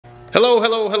Hello,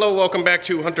 hello, hello, welcome back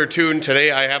to Hunter Tune.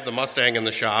 Today I have the Mustang in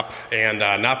the shop, and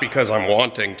not because I'm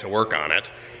wanting to work on it,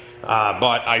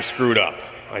 but I screwed up.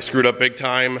 I screwed up big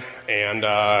time, and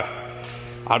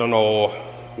I don't know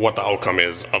what the outcome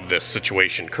is of this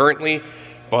situation currently,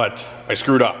 but I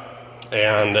screwed up.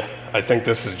 And I think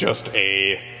this is just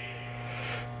a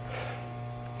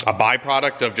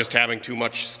byproduct of just having too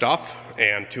much stuff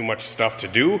and too much stuff to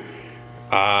do.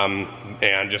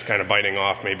 And just kind of biting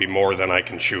off maybe more than I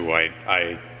can chew.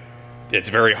 It's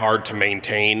very hard to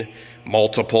maintain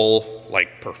multiple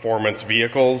performance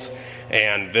vehicles,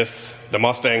 and the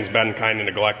Mustang's been kind of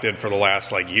neglected for the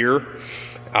last year.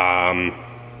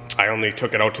 I only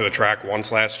took it out to the track once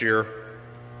last year.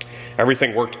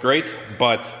 Everything worked great,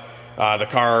 but the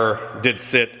car did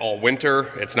sit all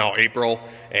winter. It's now April,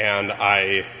 and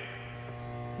I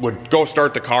would go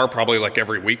start the car probably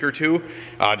every week or two,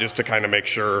 just to kind of make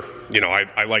sure,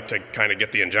 I like to kind of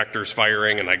get the injectors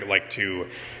firing, and I like to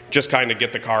just kind of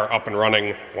get the car up and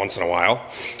running once in a while,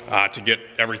 to get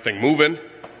everything moving.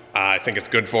 I think it's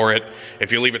good for it.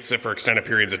 If you leave it sit for extended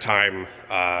periods of time,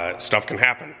 stuff can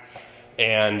happen.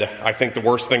 And I think the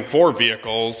worst thing for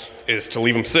vehicles is to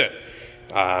leave them sit.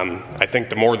 I think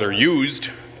the more they're used,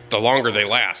 the longer they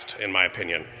last, in my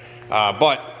opinion.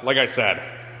 But like I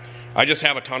said, I just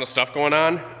have a ton of stuff going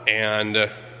on, and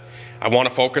I want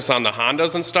to focus on the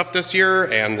Hondas and stuff this year,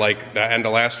 and the end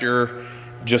of last year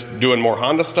just doing more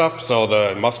Honda stuff. So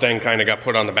the Mustang kind of got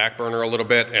put on the back burner a little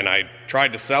bit, and I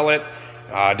tried to sell it.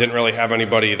 Didn't really have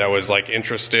anybody that was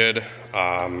interested,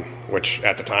 which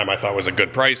at the time I thought was a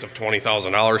good price of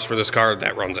 $20,000 for this car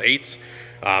that runs 8s,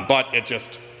 but it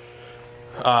just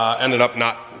ended up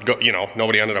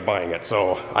nobody ended up buying it.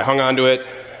 So I hung on to it.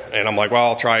 And I'm like, well,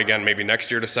 I'll try again maybe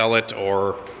next year to sell it,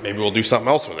 or maybe we'll do something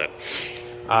else with it.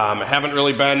 I haven't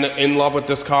really been in love with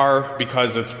this car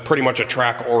because it's pretty much a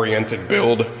track-oriented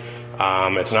build.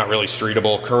 It's not really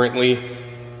streetable currently.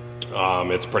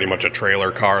 It's pretty much a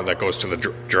trailer car that goes to the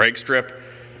drag strip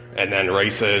and then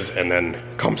races and then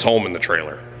comes home in the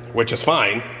trailer, which is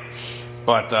fine.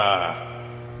 But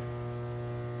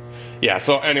yeah,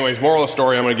 so anyways, moral of the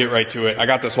story, I'm gonna get right to it. I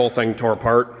got this whole thing tore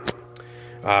apart.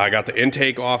 I got the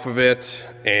intake off of it,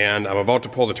 and I'm about to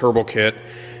pull the turbo kit,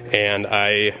 and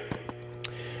I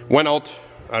went out,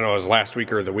 I don't know, it was last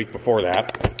week or the week before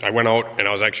that. I went out and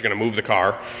I was actually gonna move the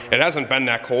car. It hasn't been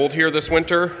that cold here this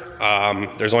winter.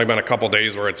 There's only been a couple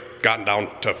days where it's gotten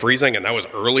down to freezing, and that was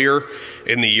earlier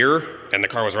in the year, and the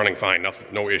car was running fine,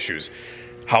 no issues.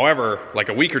 However,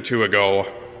 a week or two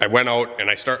ago, I went out and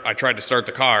I tried to start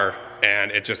the car,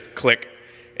 and it just clicked.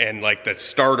 And the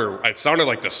starter, it sounded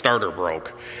like the starter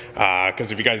broke.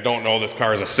 Because if you guys don't know, this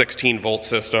car is a 16-volt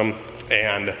system,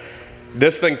 and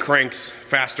this thing cranks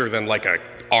faster than a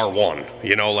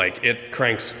R1. It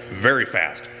cranks very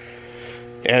fast.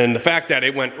 And the fact that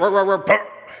it went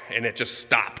and it just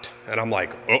stopped, and I'm like,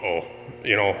 uh-oh.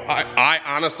 I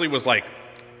honestly was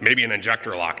maybe an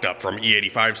injector locked up from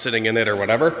E85 sitting in it or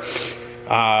whatever.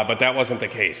 But that wasn't the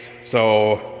case.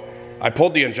 So I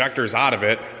pulled the injectors out of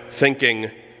it, thinking,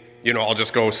 I'll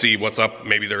just go see what's up.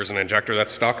 Maybe there's an injector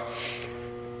that's stuck.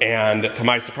 And to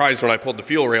my surprise, when I pulled the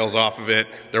fuel rails off of it,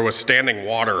 there was standing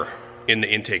water in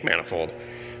the intake manifold.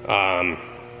 And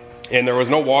there was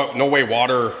no way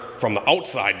water from the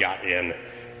outside got in,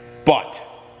 but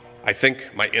I think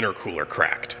my intercooler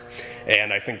cracked.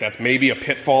 And I think that's maybe a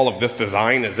pitfall of this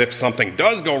design, is if something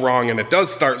does go wrong and it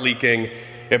does start leaking,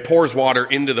 it pours water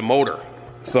into the motor.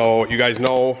 So you guys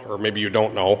know, or maybe you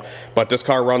don't know, but this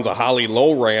car runs a Holley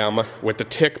low ram with the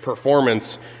TIC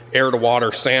Performance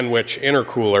air-to-water sandwich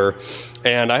intercooler,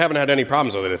 and I haven't had any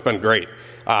problems with it. It's been great.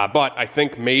 But I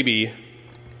think maybe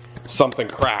something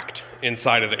cracked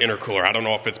inside of the intercooler. I don't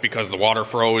know if it's because the water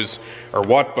froze or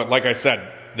what, but like I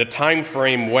said, the time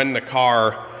frame when the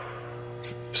car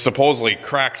supposedly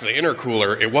cracked the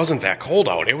intercooler, it wasn't that cold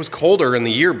out. It was colder in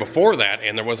the year before that,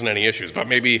 and there wasn't any issues. But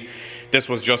maybe this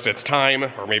was just its time,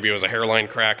 or maybe it was a hairline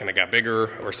crack and it got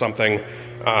bigger or something.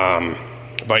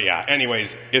 But yeah,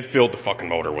 anyways, it filled the fucking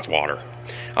motor with water.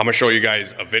 I'm gonna show you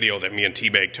guys a video that me and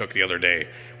T-Bag took the other day.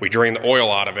 We drained the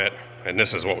oil out of it, and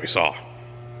this is what we saw.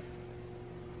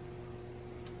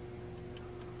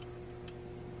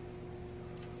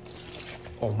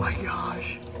 Oh my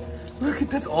gosh. Look at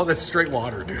that's all this straight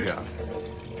water, dude. Yeah.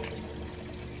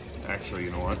 Actually,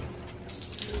 you know what?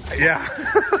 Yeah.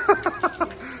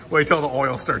 Wait till the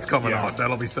oil starts coming out.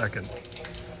 That'll be second.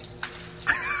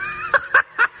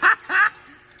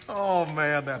 Oh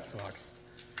man, that sucks.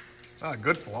 Ah,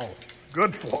 good flow.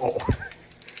 Good flow.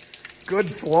 Good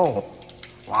flow.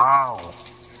 Wow.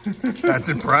 That's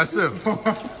impressive.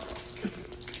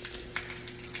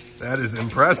 That is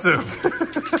impressive.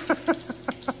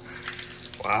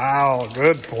 Wow,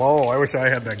 good flow. I wish I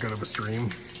had that good of a stream.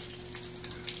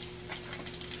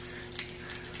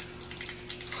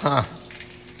 Huh.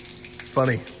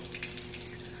 Funny.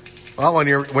 Well, when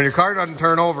your car doesn't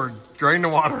turn over, drain the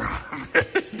water out of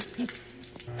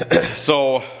it.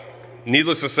 So,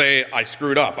 needless to say, I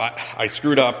screwed up. I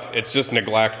screwed up. It's just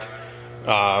neglect.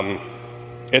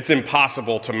 It's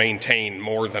impossible to maintain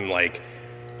more than like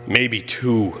maybe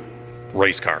 2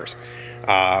 race cars.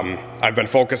 I've been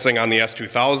focusing on the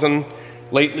S2000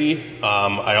 lately.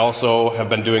 I also have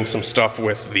been doing some stuff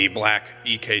with the black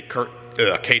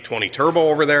K20 Turbo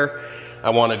over there. I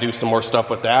want to do some more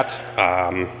stuff with that.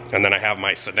 And then I have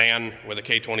my sedan with a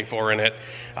K24 in it.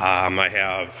 I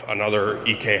have another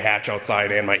EK hatch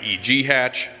outside and my EG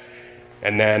hatch.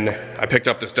 And then I picked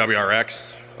up this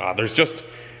WRX. There's just,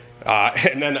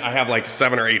 and then I have like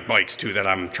 7 or 8 bikes too that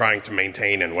I'm trying to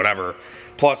maintain and whatever.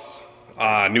 Plus,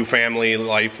 new family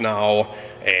life now,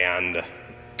 and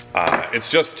it's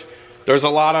just, there's a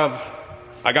lot of,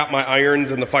 I got my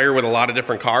irons in the fire with a lot of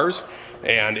different cars,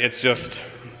 and it's just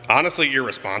honestly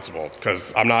irresponsible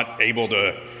because I'm not able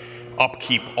to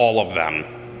upkeep all of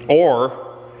them.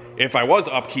 Or if I was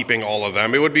upkeeping all of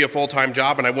them, it would be a full-time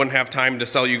job and I wouldn't have time to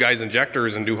sell you guys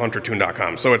injectors and do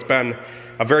huntertune.com. So it's been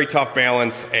a very tough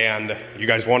balance, and you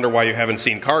guys wonder why you haven't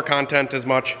seen car content as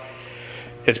much.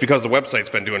 It's because the website's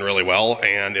been doing really well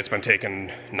and it's been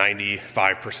taking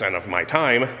 95% of my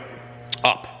time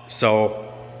up.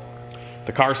 So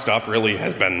the car stuff really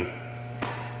has been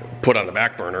put on the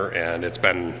back burner, and it's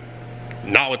been,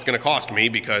 now it's gonna cost me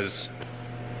because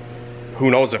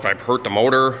who knows if I've hurt the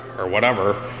motor or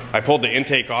whatever. I pulled the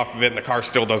intake off of it and the car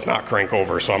still does not crank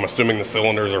over, so I'm assuming the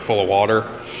cylinders are full of water.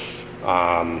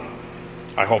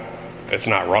 I hope it's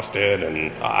not rusted,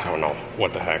 and I don't know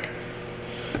what the heck.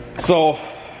 So,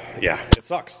 yeah, it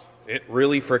sucks. It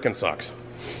really freaking sucks.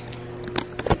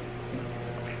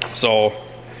 So,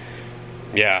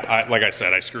 yeah, like I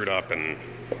said, I screwed up, and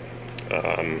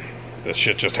this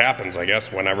shit just happens, I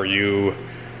guess, whenever you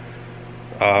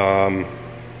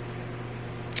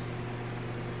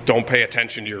don't pay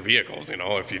attention to your vehicles, you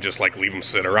know. If you just like leave them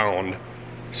sit around,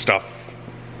 stuff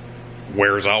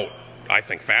wears out, I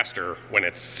think, faster when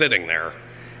it's sitting there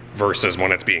versus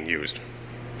when it's being used.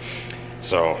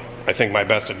 So I think my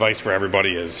best advice for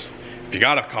everybody is, if you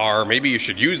got a car, maybe you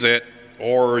should use it,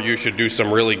 or you should do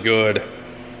some really good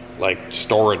like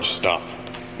storage stuff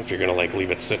if you're gonna like leave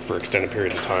it sit for extended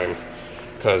periods of time.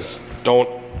 Because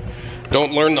don't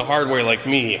learn the hard way like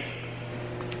me,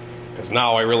 because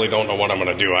now I really don't know what I'm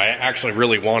gonna do. I actually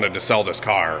really wanted to sell this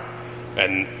car,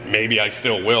 and maybe I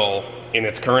still will in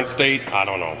its current state. I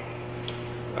don't know.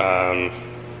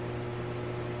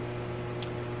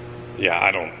 Yeah,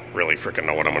 I don't really freaking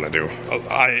know what I'm gonna do.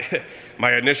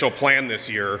 My initial plan this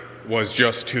year was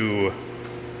just to,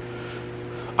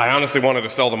 I honestly wanted to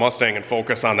sell the Mustang and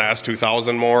focus on the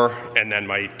S2000 more, and then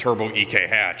my Turbo EK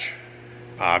hatch,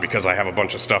 because I have a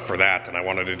bunch of stuff for that, and I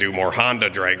wanted to do more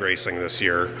Honda drag racing this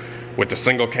year with the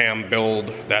single cam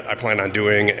build that I plan on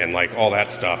doing and like all that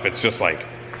stuff. It's just like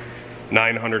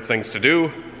 900 things to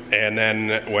do, and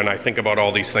then when I think about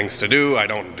all these things to do, I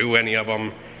don't do any of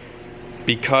them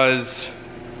because,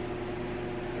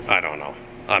 I don't know,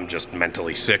 I'm just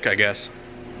mentally sick, I guess.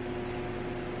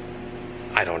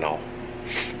 I don't know.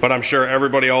 But I'm sure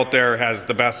everybody out there has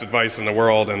the best advice in the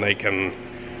world, and they can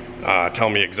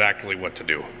tell me exactly what to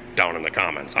do down in the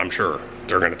comments. I'm sure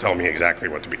they're going to tell me exactly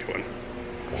what to be doing.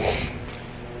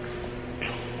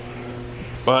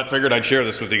 But figured I'd share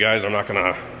this with you guys. I'm not going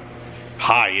to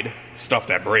hide stuff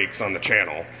that breaks on the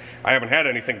channel. I haven't had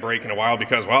anything break in a while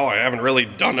because, well, I haven't really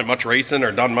done much racing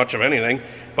or done much of anything.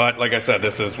 But like I said,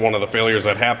 this is one of the failures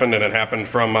that happened, and it happened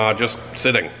from just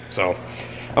sitting. So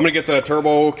I'm gonna get the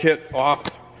turbo kit off,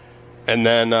 and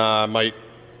then might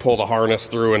pull the harness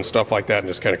through and stuff like that, and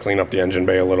just kind of clean up the engine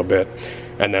bay a little bit.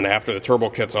 And then after the turbo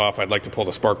kit's off, I'd like to pull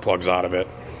the spark plugs out of it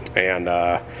and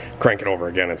crank it over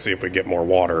again and see if we get more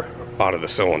water out of the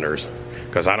cylinders,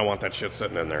 because I don't want that shit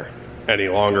sitting in there any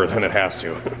longer than it has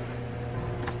to.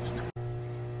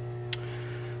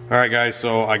 Alright guys,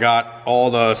 so I got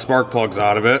all the spark plugs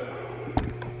out of it.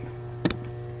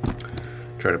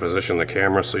 Try to position the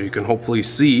camera so you can hopefully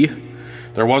see.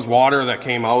 There was water that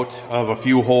came out of a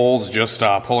few holes just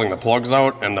pulling the plugs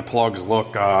out, and the plugs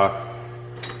look,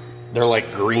 they're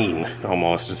like green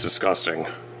almost. It's disgusting.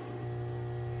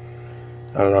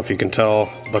 I don't know if you can tell,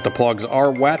 but the plugs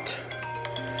are wet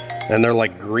and they're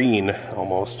like green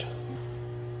almost.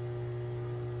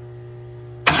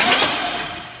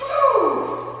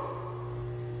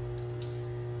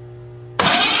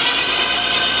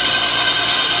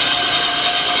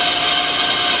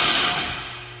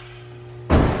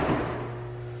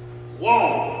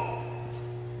 Whoa!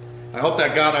 I hope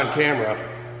that got on camera.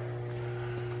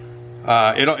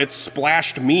 It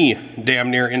splashed me damn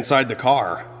near inside the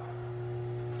car.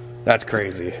 That's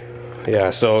crazy. Yeah,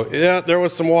 so yeah, there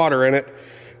was some water in it.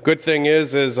 Good thing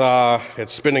is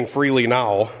it's spinning freely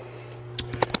now.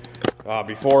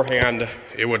 Beforehand,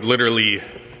 it would literally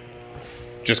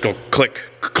just go click,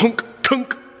 clunk,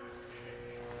 clunk.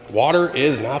 Water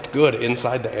is not good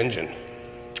inside the engine.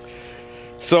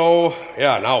 So,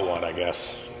 yeah, now what, I guess?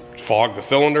 Fog the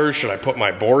cylinders? Should I put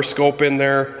my bore scope in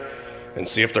there and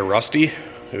see if they're rusty?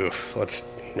 Oof,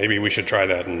 maybe we should try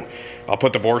that, and I'll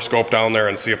put the bore scope down there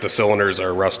and see if the cylinders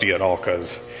are rusty at all,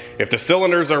 because if the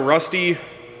cylinders are rusty,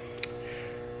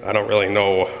 I don't really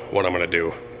know what I'm gonna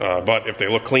do. But if they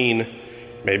look clean,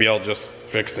 maybe I'll just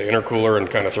fix the intercooler and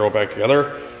kind of throw it back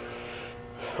together.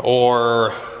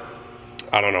 Or,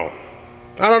 I don't know.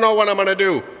 I don't know what I'm gonna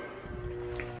do.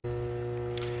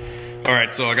 All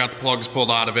right, so I got the plugs pulled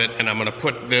out of it, and I'm gonna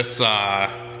put this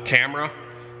camera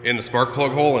in the spark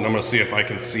plug hole, and I'm gonna see if I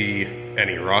can see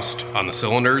any rust on the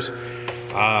cylinders.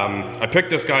 I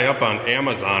picked this guy up on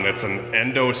Amazon. It's an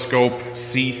Endoscope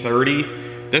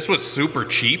C30. This was super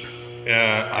cheap.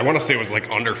 I wanna say it was like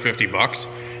under 50 bucks,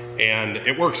 and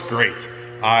it works great.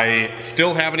 I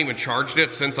still haven't even charged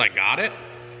it since I got it.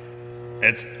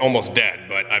 It's almost dead,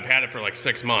 but I've had it for like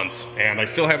 6 months, and I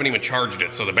still haven't even charged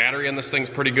it. So the battery in this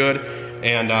thing's pretty good,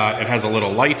 and it has a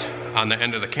little light on the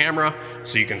end of the camera,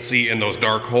 so you can see in those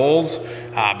dark holes.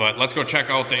 But let's go check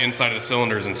out the inside of the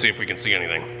cylinders and see if we can see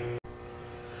anything.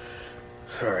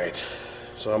 All right,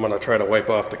 so I'm gonna try to wipe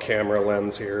off the camera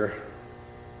lens here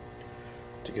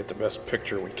to get the best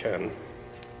picture we can.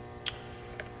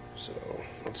 So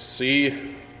let's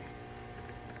see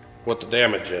what the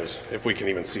damage is, if we can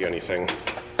even see anything.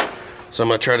 So I'm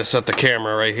gonna try to set the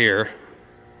camera right here.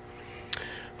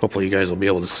 Hopefully you guys will be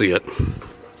able to see it.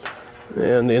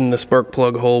 And in the spark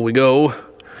plug hole we go.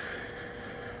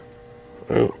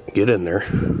 Oh, get in there.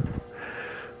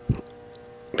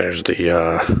 There's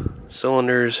the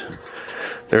cylinders.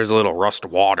 There's a little rust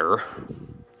water.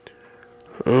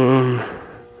 I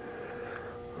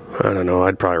don't know,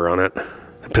 I'd probably run it.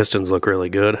 The pistons look really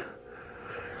good.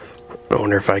 I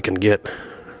wonder if I can get...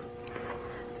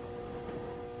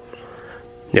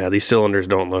 Yeah, these cylinders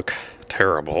don't look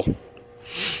terrible.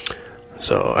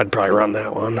 So I'd probably run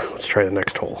that one. Let's try the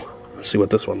next hole. Let's see what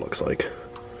this one looks like.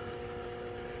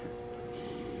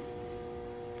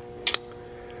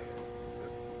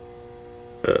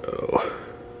 Uh-oh.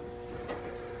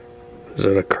 Is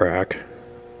it a crack?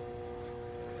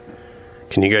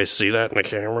 Can you guys see that in the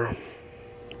camera?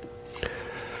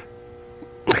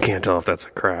 I can't tell if that's a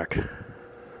crack.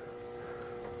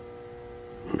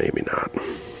 Maybe not.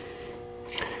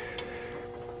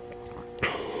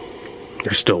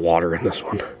 There's still water in this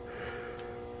one.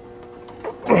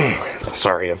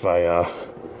 Sorry if I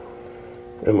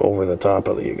am over the top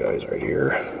of you guys right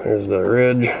here. There's the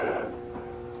ridge.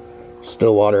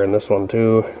 Still water in this one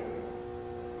too.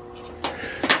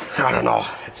 I don't know.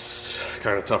 It's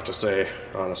kind of tough to say,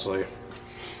 honestly.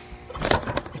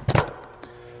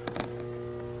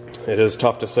 It is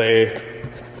tough to say.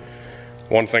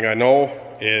 One thing I know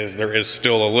is there is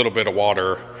still a little bit of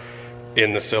water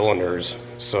in the cylinders,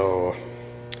 so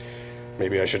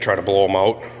maybe I should try to blow them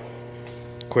out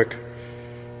quick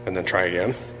and then try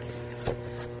again.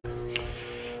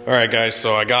 All right guys,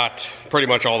 so I got pretty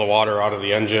much all the water out of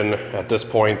the engine at this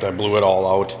point. I blew it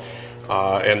all out.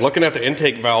 And looking at the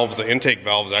intake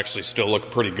valves actually still look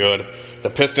pretty good.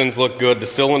 The pistons look good. The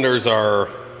cylinders are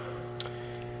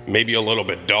maybe a little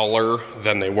bit duller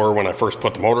than they were when I first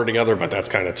put the motor together, but that's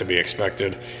kind of to be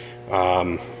expected.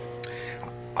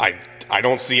 I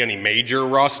don't see any major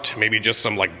rust, maybe just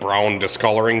some like brown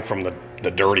discoloring from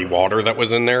the dirty water that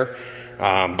was in there.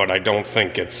 But I don't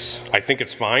think I think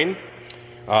it's fine.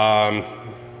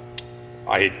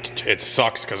 It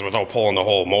sucks because without pulling the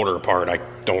whole motor apart, I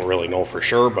don't really know for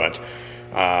sure, but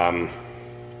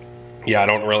yeah, I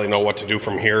don't really know what to do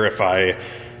from here. If I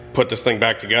put this thing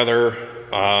back together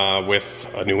with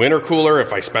a new intercooler,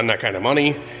 if I spend that kind of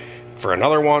money for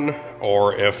another one,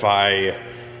 or if I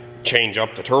change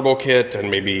up the turbo kit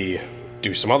and maybe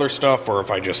do some other stuff, or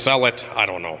if I just sell it, I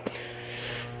don't know.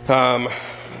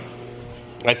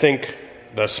 I think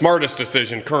the smartest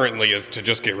decision currently is to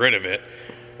just get rid of it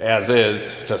as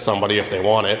is to somebody if they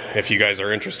want it. If you guys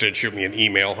are interested, shoot me an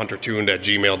email,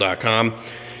 huntertuned@gmail.com.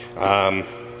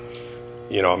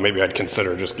 You know, maybe I'd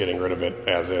consider just getting rid of it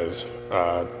as is.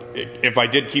 If I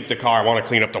did keep the car, I want to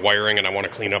clean up the wiring and I want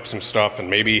to clean up some stuff and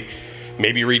maybe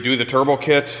maybe redo the turbo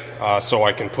kit so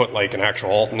I can put like an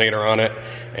actual alternator on it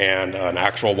and an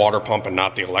actual water pump and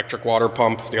not the electric water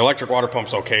pump. The electric water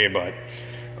pump's okay, but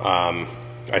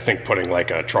I think putting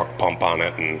like a truck pump on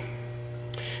it and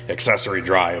accessory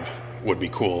drive would be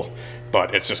cool.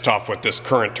 But it's just tough with this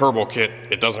current turbo kit.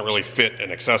 It doesn't really fit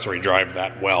an accessory drive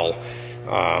that well.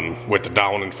 With the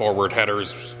down and forward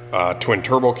headers, twin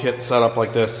turbo kit set up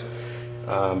like this.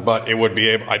 But it would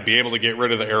be I'd be able to get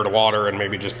rid of the air to water and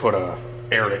maybe just put a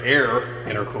air to air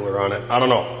intercooler on it. I don't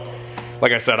know.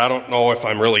 Like I said, I don't know if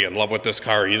I'm really in love with this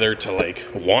car either to like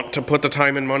want to put the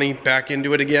time and money back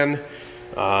into it again.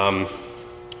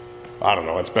 I don't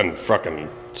know. It's been fucking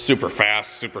super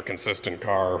fast, super consistent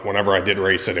car. Whenever I did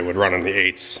race it, it would run in the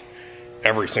 8s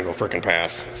every single freaking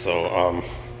pass. So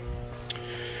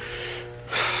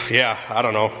yeah, I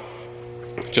don't know.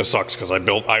 It just sucks because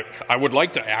I would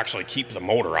like to actually keep the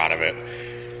motor out of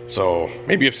it. So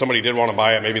maybe if somebody did want to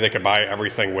buy it, maybe they could buy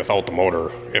everything without the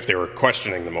motor if they were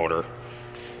questioning the motor.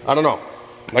 I don't know.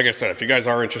 Like I said, if you guys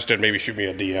are interested, maybe shoot me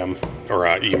a DM or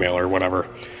an email or whatever.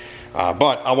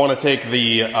 But I want to take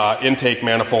the intake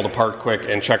manifold apart quick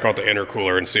and check out the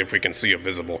intercooler and see if we can see a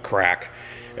visible crack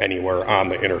anywhere on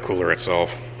the intercooler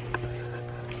itself.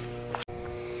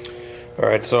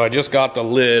 Alright, so I just got the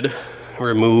lid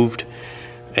removed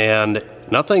and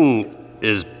nothing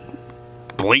is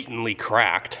blatantly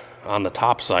cracked on the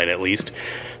top side, at least.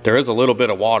 There is a little bit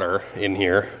of water in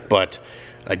here, but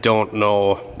I don't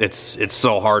know. It's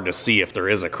so hard to see if there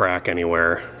is a crack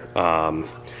anywhere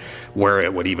where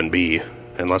it would even be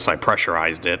unless I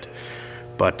pressurized it.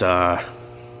 But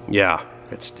yeah,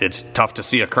 it's tough to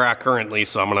see a crack currently,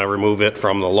 so I'm gonna remove it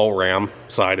from the low ram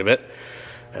side of it,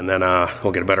 and then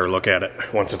we'll get a better look at it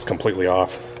once it's completely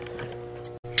off.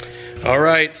 All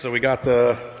right, so we got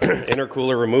the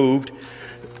intercooler removed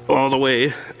all the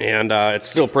way, and it's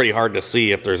still pretty hard to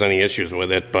see if there's any issues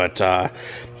with it, but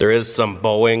there is some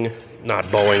bowing, not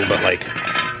bowing, but like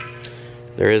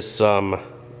there is some,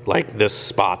 like this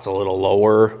spot's a little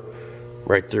lower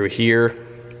right through here,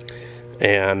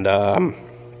 and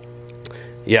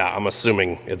yeah, I'm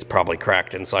assuming it's probably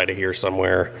cracked inside of here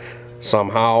somewhere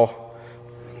somehow.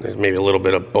 There's maybe a little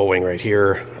bit of bowing right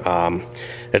here.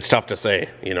 It's tough to say,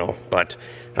 you know, but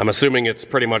I'm assuming it's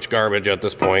pretty much garbage at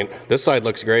this point. This side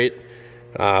looks great,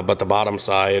 but the bottom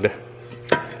side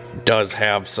does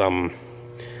have some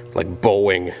like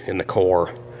bowing in the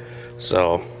core.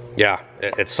 So yeah,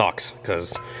 it sucks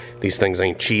because these things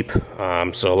ain't cheap.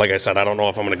 So like I said, I don't know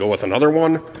if I'm gonna go with another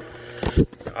one,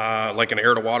 like an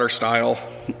air to water style,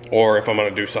 or if I'm gonna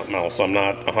do something else. I'm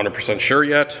not 100% sure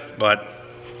yet, but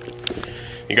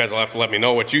you guys will have to let me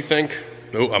know what you think.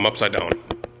 Oh, I'm upside down.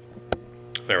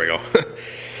 There we go.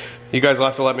 You guys will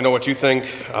have to let me know what you think,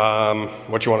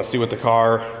 what you want to see with the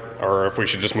car, or if we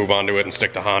should just move on to it and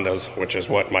stick to Hondas, which is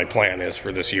what my plan is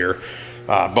for this year.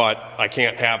 But I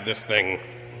can't have this thing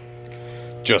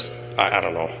just, I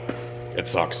don't know. It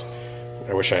sucks.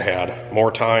 I wish I had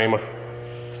more time,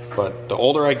 but the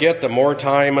older I get, the more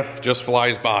time just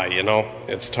flies by, you know?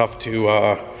 It's tough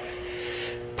to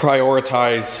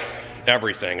prioritize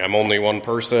everything. I'm only one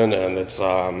person, and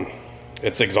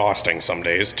it's exhausting some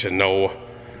days to know.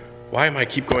 Why am I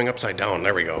keep going upside down?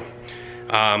 There we go.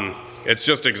 It's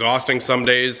just exhausting some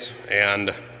days,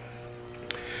 and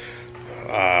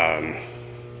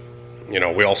you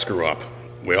know, we all screw up.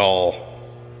 We all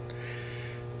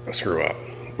screw up.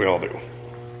 We all do.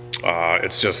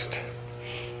 It's just,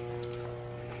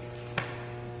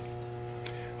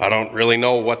 I don't really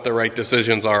know what the right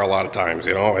decisions are a lot of times,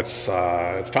 you know? It's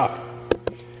tough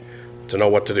to know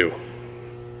what to do.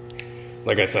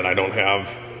 Like I said, I don't have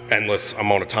endless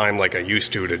amount of time like I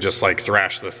used to just like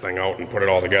thrash this thing out and put it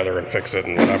all together and fix it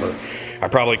and whatever. I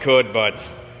probably could, but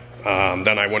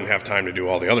then I wouldn't have time to do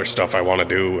all the other stuff I want to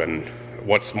do, and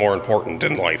what's more important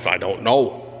in life, I don't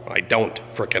know. I don't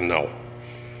frickin' know.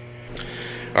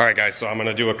 Alright guys, so I'm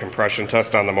gonna do a compression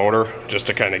test on the motor just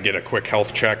to kind of get a quick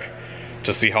health check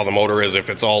to see how the motor is. If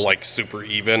it's all like super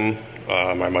even,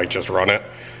 I might just run it.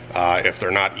 If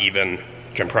they're not even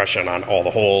compression on all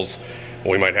the holes,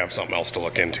 we might have something else to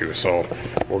look into. So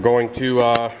we're going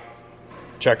to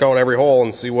check out every hole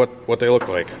and see what they look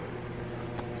like.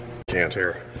 Can't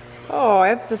hear. Oh, I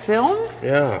have to film?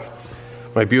 Yeah.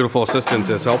 My beautiful assistant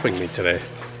is helping me today.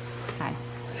 Hi.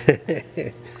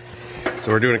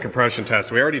 So we're doing a compression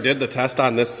test. We already did the test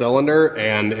on this cylinder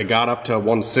and it got up to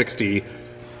 160.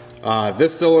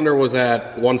 This cylinder was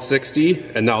at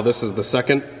 160, and now this is the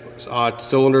second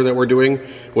cylinder that we're doing,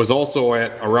 was also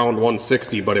at around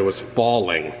 160, but it was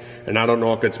falling. And I don't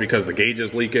know if it's because the gauge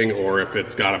is leaking or if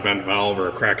it's got a bent valve or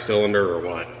a cracked cylinder or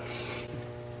what.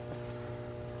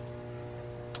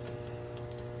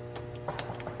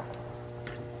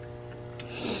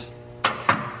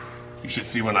 should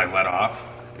see when I let off,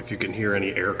 if you can hear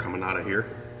any air coming out of here.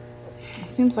 It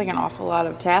seems like an awful lot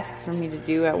of tasks for me to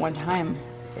do at one time.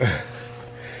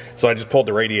 So I just pulled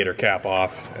the radiator cap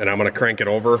off, and I'm gonna crank it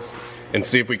over and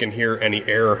see if we can hear any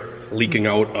air leaking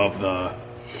out of the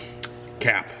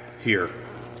cap here.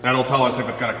 That'll tell us if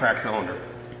it's got a cracked cylinder.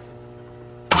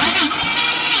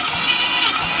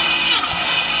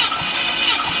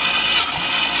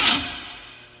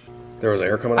 There was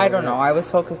air coming out I of don't there? know. I was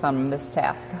focused on this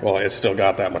task. Well, it's still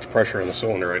got that much pressure in the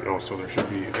cylinder right now, so there should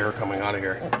be air coming out of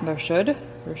here. There should,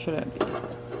 or shouldn't be?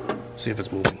 See if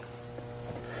it's moving.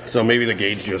 So maybe the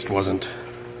gauge just wasn't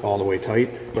all the way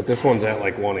tight, but this one's at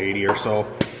like 180 or so.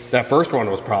 That first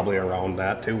one was probably around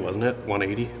that too, wasn't it?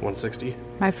 180, 160?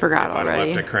 I forgot If I'd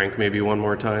already. left it crank maybe one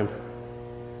more time.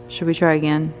 Should we try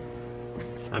again?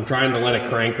 I'm trying to let it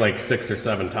crank like 6 or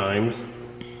 7 times.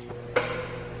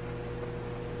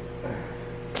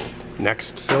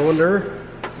 Next cylinder,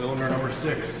 cylinder number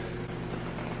 6.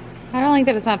 I don't like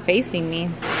that it's not facing me.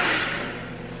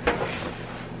 Are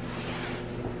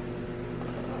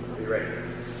you ready?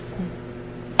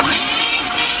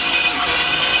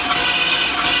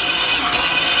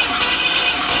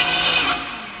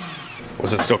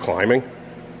 Was it still climbing?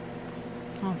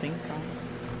 I don't think so.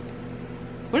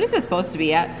 What is it supposed to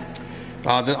be at?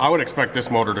 I would expect this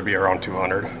motor to be around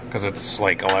 200 because it's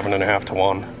like 11.5 to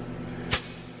 1.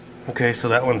 Okay, so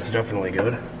that one's definitely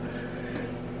good.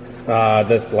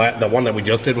 The one that we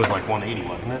just did was like 180,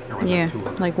 wasn't it? Or was Yeah, it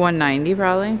 200? like 190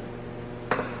 probably.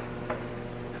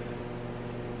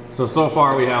 So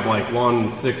far we have like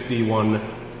 160,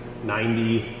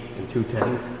 190, and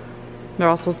 210. They're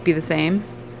all supposed to be the same.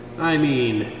 I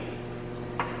mean,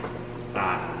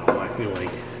 I don't know, I feel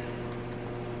like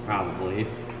probably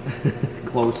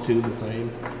close to the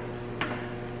same.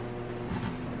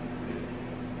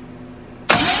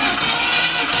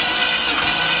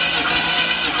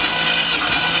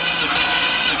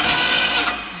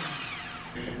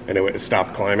 Anyway, it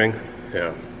stopped climbing.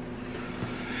 Yeah.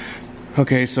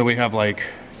 Okay, so we have like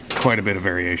quite a bit of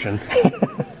variation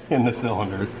in the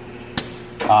cylinders.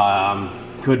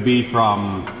 Could be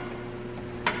from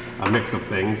a mix of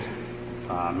things.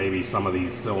 Maybe some of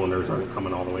these cylinders aren't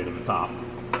coming all the way to the top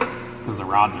because the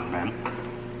rods are bent.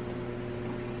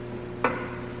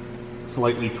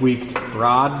 Slightly tweaked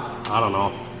rods. I don't know.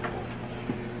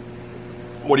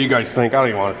 What do you guys think? I don't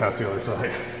even want to test the other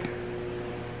side.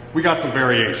 We got some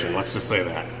variation, let's just say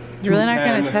that. You're really not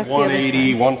going to test the other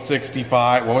 180, side?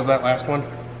 165. What was that last one?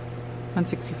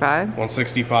 165?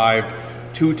 165,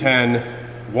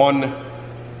 210,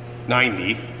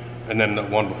 190, and then the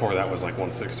one before that was like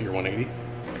 160 or 180.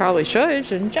 Probably should,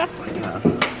 shouldn't you? Yeah.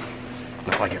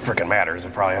 Not like it freaking matters.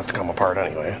 It probably has to come apart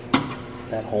anyway.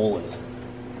 That hole is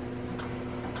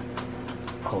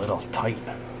a little tight.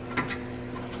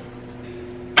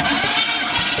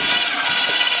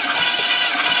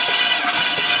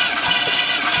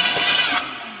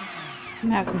 I'm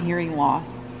gonna have some hearing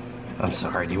loss. I'm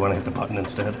sorry, do you want to hit the button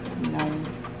instead? No.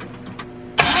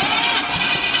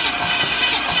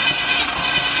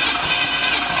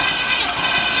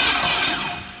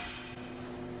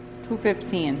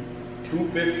 $215.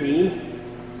 215.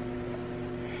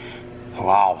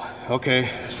 Wow. Okay,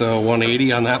 so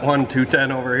 180 on that one,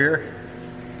 210 over here.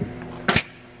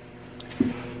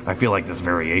 I feel like this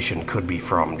variation could be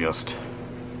from just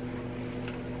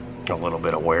a little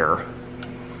bit of wear.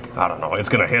 I don't know. It's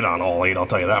gonna hit on all 8. I'll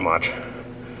tell you that much.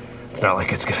 It's not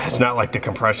like it's not like the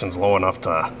compression's low enough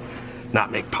to not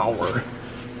make power.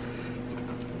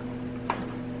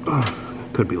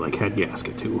 Could be like head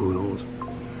gasket too. Who knows?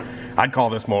 I'd call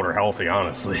this motor healthy,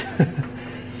 honestly.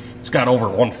 It's got over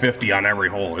 150 on every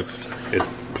hole. It's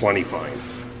plenty fine.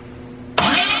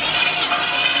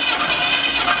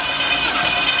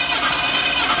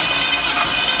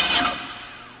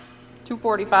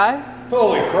 $245?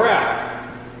 Holy crap!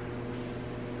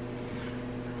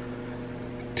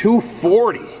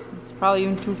 240. It's probably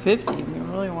even $250 if you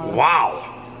really want to.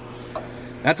 Wow.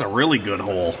 That's a really good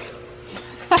hole.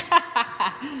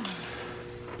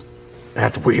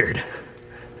 That's weird.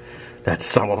 That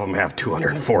some of them have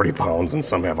 240 pounds and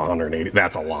some have 180.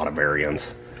 That's a lot of variance.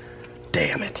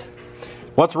 Damn it.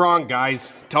 What's wrong, guys?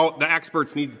 The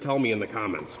experts need to tell me in the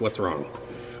comments what's wrong.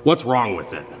 What's wrong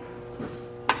with it?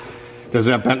 Does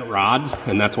it have bent rods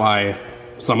and that's why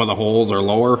some of the holes are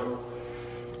lower?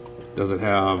 Does it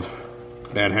have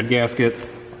bad head gasket?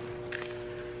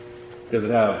 Does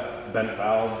it have bent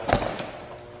valves?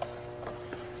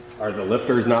 Are the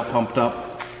lifters not pumped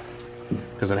up?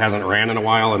 Because it hasn't ran in a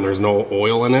while and there's no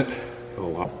oil in it? Oh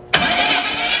wow.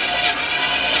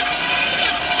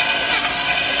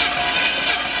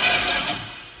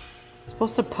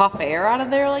 supposed to puff air out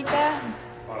of there like that?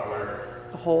 Out of where?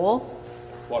 The hole?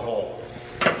 What hole?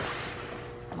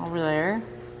 Over there?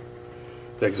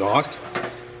 The exhaust?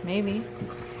 Maybe.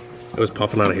 It was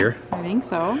puffing out of here? I think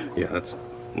so. Yeah, that's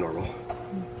normal.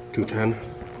 210.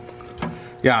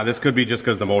 Yeah, this could be just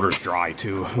because the motor's dry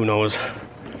too. Who knows?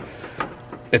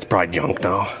 It's probably junk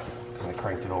now. Because I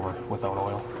cranked it over without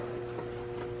oil.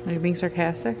 Are you being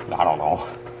sarcastic? I don't know.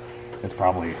 It's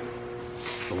probably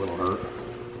a little hurt.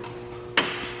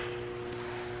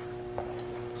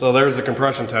 So there's the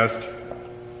compression test.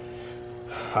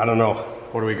 I don't know.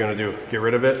 What are we gonna do? Get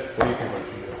rid of it? What do you think we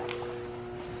should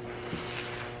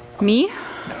do? Me?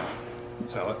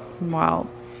 Sell it? Wow.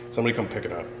 Somebody come pick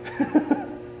it up.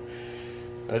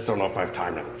 I just don't know if I have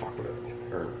time to fuck with it.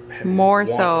 Or More want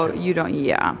so, to. you don't,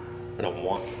 yeah. I don't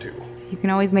want to. You can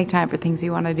always make time for things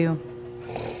you want to do.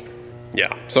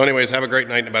 Yeah. So anyways, have a great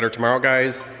night and a better tomorrow,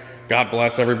 guys. God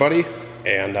bless everybody.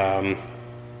 And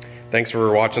thanks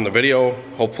for watching the video.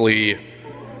 Hopefully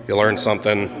you learned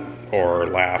something or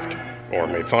laughed or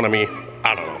made fun of me.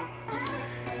 I don't know.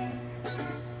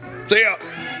 See ya.